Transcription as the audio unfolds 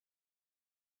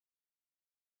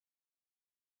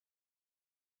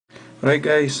Right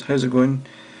guys, how's it going?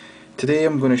 Today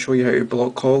I'm going to show you how to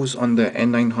block calls on the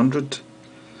N900.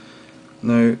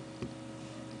 Now,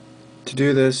 to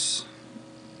do this,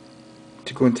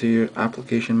 to go into your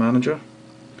application manager.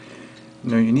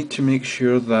 Now you need to make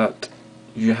sure that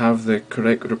you have the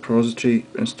correct repository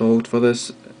installed for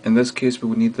this. In this case we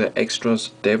will need the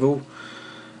Extras-Devel.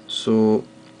 So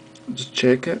just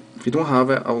check it. If you don't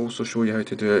have it, I'll also show you how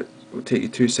to do it. It will take you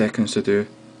 2 seconds to do.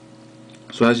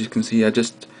 So as you can see, I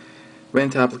just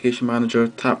went to application manager,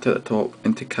 tapped at the top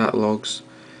into catalogues.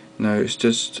 Now it's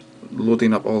just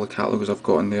loading up all the catalogues I've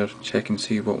got in there, check and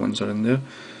see what ones are in there,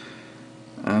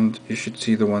 and you should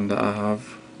see the one that I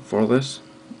have for this.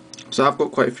 So I've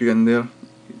got quite a few in there.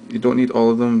 You don't need all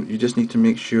of them, you just need to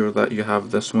make sure that you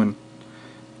have this one,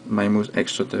 Maemo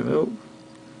Extras-Devel,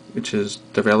 which is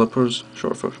developers,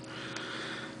 short for.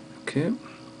 Okay,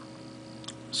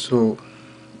 so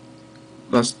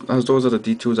those are the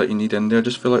details that you need in there.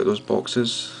 Just fill out those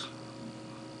boxes.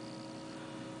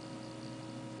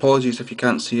 Apologies if you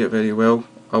can't see it very well.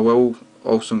 I will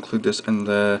also include this in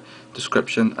the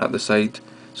description at the side,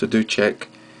 so do check.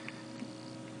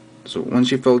 So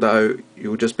once you've filled that out,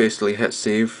 you'll just basically hit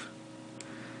save,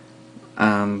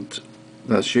 and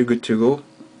that's you good to go.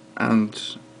 And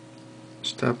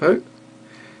just tap out,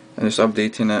 and it's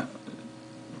updating it.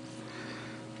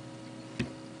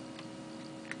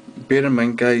 Bear in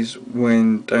mind guys,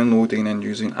 when downloading and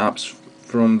using apps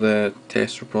from the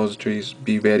test repositories,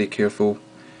 be very careful.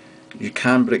 You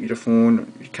can break your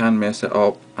phone, you can mess it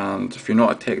up, and if you're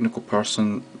not a technical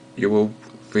person, you will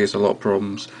face a lot of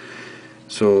problems.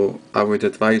 So I would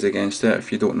advise against it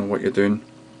if you don't know what you're doing.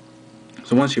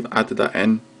 So once you've added that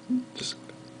in, just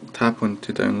tap on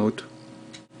to download.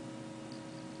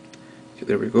 Okay,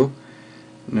 there we go.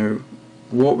 Now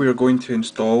what we're going to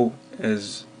install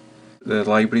is the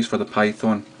libraries for the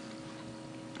Python.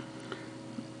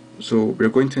 So we're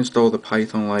going to install the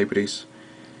Python libraries.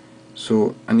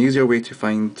 So an easier way to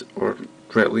find or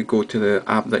directly go to the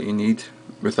app that you need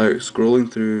without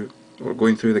scrolling through or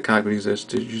going through the categories is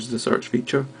to use the search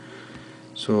feature.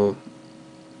 So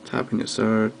tap into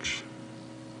search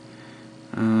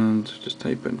and just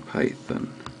type in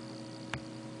Python,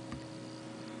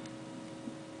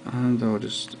 and I'll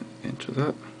just enter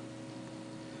that.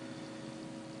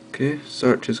 Okay,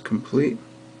 search is complete.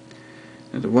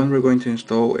 And the one we're going to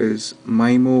install is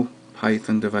Maemo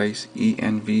Python device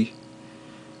ENV. You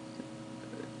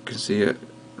can see it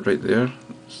right there,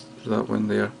 it's that one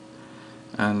there,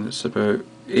 and it's about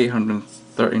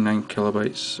 839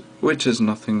 kilobytes, which is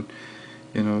nothing,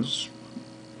 you know, it's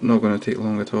not going to take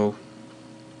long at all.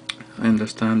 I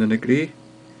understand and agree.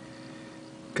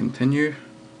 Continue.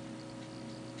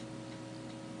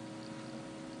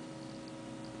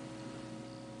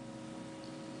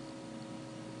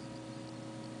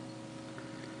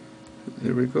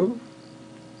 There we go.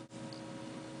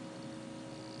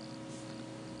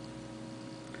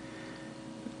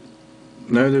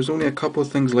 Now there's only a couple of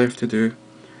things left to do.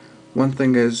 One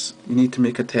thing is you need to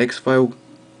make a text file,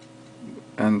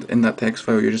 and in that text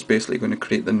file you're just basically going to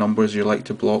create the numbers you like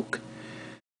to block.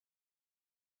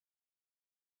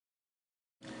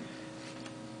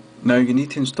 Now you need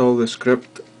to install the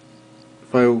script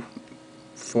file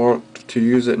to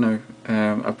use it now.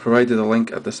 I've provided a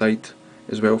link at the site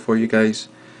as well for you guys.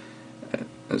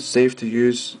 It's safe to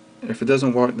use. If it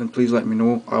doesn't work, then please let me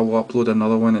know. I will upload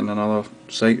another one in another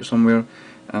site somewhere,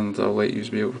 and I'll let you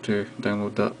be able to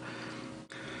download that.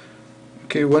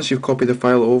 Okay, once you've copied the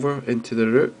file over into the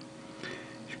root,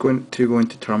 you're going to go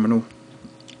into terminal.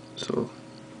 So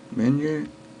menu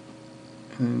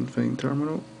and find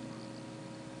terminal.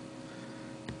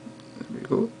 There we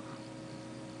go.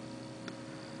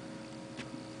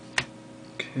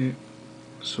 Okay,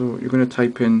 so you're going to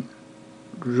type in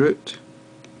root,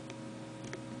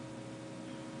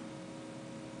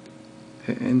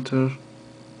 hit enter,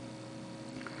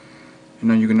 and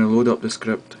now you're going to load up the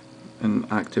script and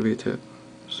activate it.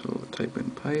 So type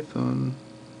in Python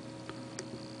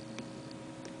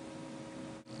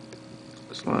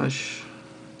 /home/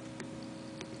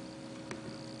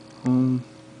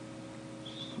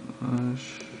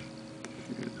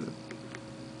 user.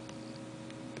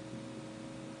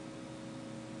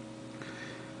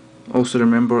 Also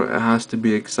remember, it has to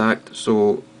be exact,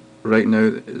 so right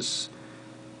now it's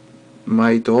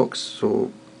my docs,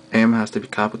 so M has to be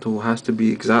capital, has to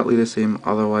be exactly the same,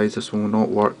 otherwise this will not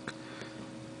work.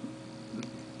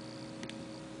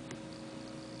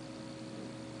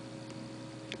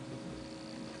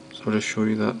 So I'll just show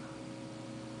you that.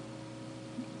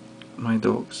 My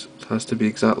docs, it has to be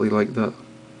exactly like that.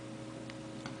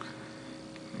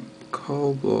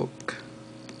 Callblock.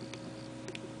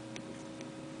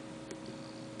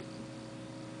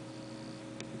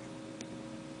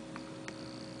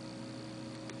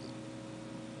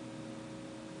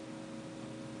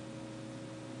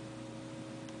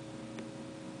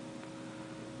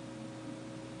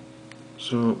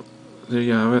 So there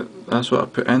you have it, that's what I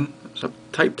put in. So I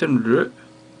typed in root,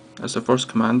 that's the first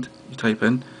command you type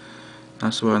in,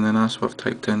 that's what, and then that's what I've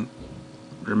typed in.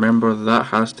 Remember, that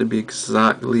has to be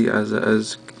exactly as it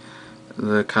is,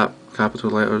 the capital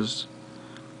letters.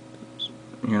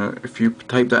 You know, if you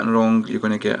type that in wrong, you're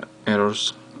going to get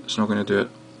errors. It's not going to do it.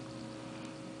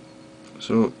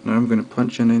 So now I'm going to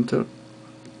punch in enter.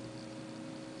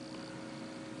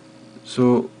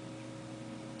 So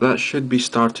that should be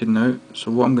started now.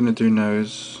 So what I'm going to do now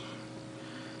is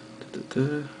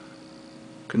going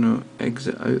to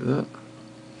exit out that,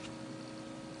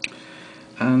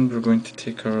 and we're going to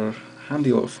take our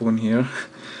handy little phone here,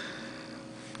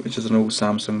 which is an old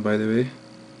Samsung, by the way.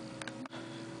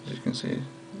 As you can see,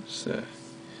 it's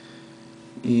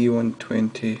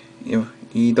E120,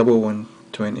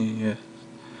 E1120. Yeah,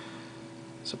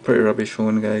 it's a pretty rubbish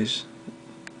phone, guys.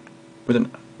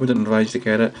 Wouldn't advise to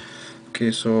get it.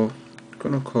 Okay, so I'm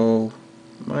gonna call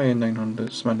my N900.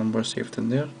 It's my number saved in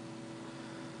there.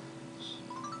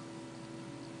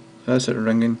 That's it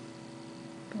ringing.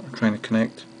 We're trying to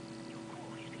connect.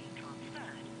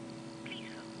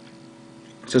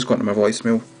 It's just gone to my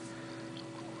voicemail.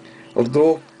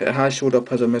 Although it has showed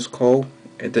up as a missed call,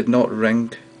 it did not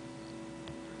ring.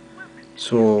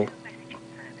 So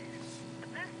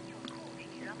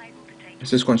it's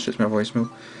just going straight to my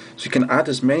voicemail. So you can add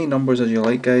as many numbers as you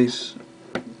like, guys.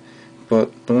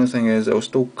 But the only thing is, it'll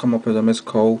still come up as a missed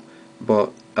call.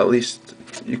 But at least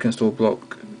you can still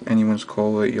block anyone's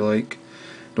call that you like.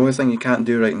 The only thing you can't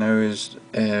do right now is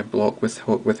block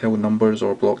withheld numbers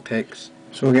or block text.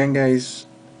 So again, guys,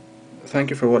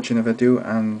 thank you for watching the video,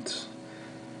 and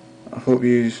I hope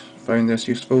you found this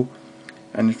useful.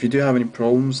 And if you do have any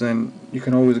problems, then you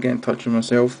can always get in touch with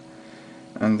myself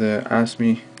and ask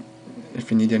me if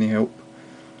you need any help.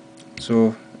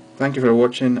 So thank you for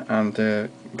watching, and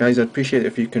guys, I'd appreciate it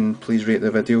if you can please rate the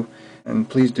video, and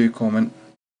please do comment.